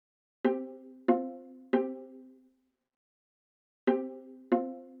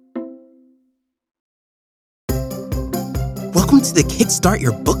Welcome to the Kickstart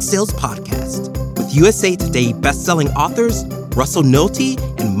Your Book Sales podcast with USA Today bestselling authors Russell Nohelty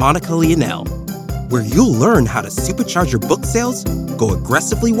and Monica Lionel, where you'll learn how to supercharge your book sales, go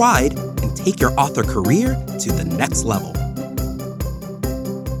aggressively wide, and take your author career to the next level.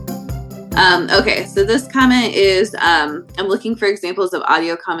 Okay, so this comment is, I'm looking for examples of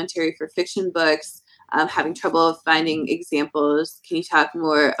audio commentary for fiction books. Having trouble finding examples. Can you talk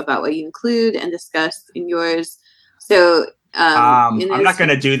more about what you include and discuss in yours? So I'm not going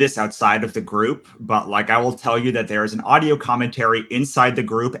to do this outside of the group, but I will tell you that there is an audio commentary inside the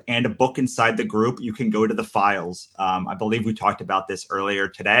group and a book inside the group. You can go to the files. I believe we talked about this earlier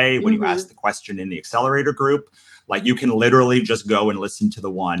today when you asked the question in the accelerator group. You can literally just go and listen to the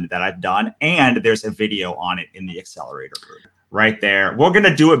one that I've done, and there's a video on it in the accelerator group right there. We're going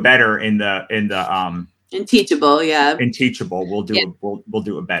to do it better in Teachable. Yeah. In Teachable. We'll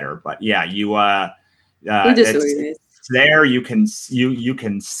do it better. But yeah, it's there. You can see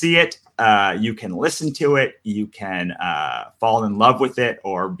it. You can listen to it. You can fall in love with it,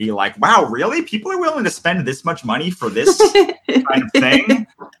 or be like, wow, really? People are willing to spend this much money for this kind of thing.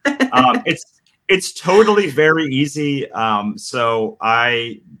 It's totally very easy. So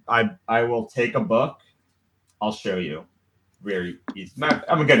I will take a book. I'll show you. Very easy.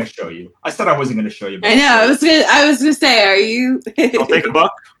 I'm going to show you. I said I wasn't going to show you. I know. I was going to say, are you? I'll take a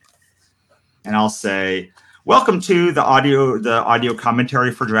book and I'll say, welcome to the audio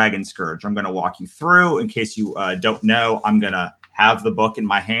commentary for Dragon Scourge. I'm going to walk you through. In case you don't know, I'm going to have the book in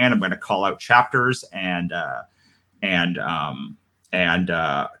my hand. I'm going to call out chapters and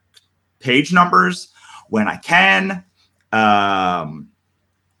page numbers when I can.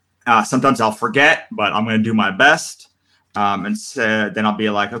 Sometimes I'll forget, but I'm going to do my best. And so then I'll be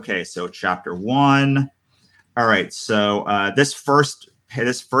like, okay, so chapter 1. All right. So this first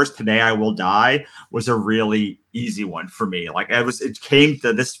Today I Will Die was a really easy one for me. It came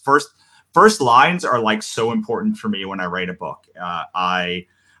to this first lines are so important for me when I write a book.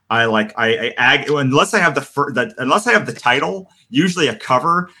 Unless I have the title, usually a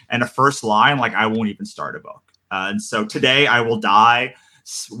cover and a first line, I won't even start a book. And so Today I Will Die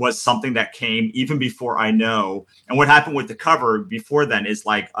was something that came even before I know. And what happened with the cover before then is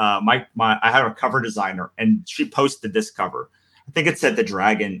I have a cover designer, and she posted this cover. I think it said the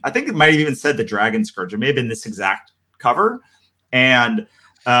dragon. I think it might have even said the Dragon Scourge. It may have been this exact cover. And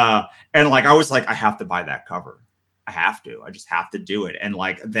I was like, I have to buy that cover. I just have to do it. And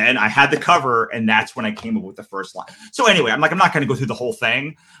then I had the cover, and that's when I came up with the first line. So anyway, I'm not going to go through the whole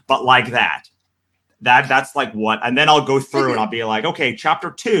thing, but that's what, and then I'll go through and I'll be like, okay,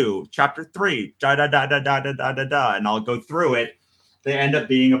 chapter 2, chapter 3, da da da da da da da da da, and I'll go through it. They end up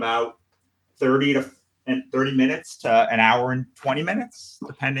being about 30 minutes to an hour and 20 minutes,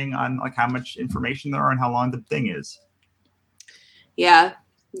 depending on how much information there are and how long the thing is. Yeah.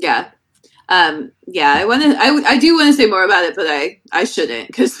 I do want to say more about it, but I shouldn't,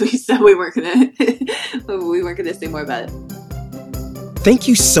 because we said we weren't gonna say more about it. Thank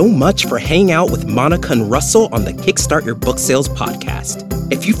you so much for hanging out with Monica and Russell on the Kickstart Your Book Sales podcast.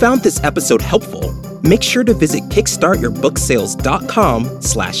 If you found this episode helpful, make sure to visit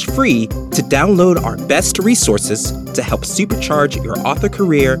kickstartyourbooksales.com/free to download our best resources to help supercharge your author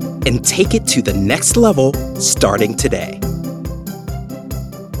career and take it to the next level starting today.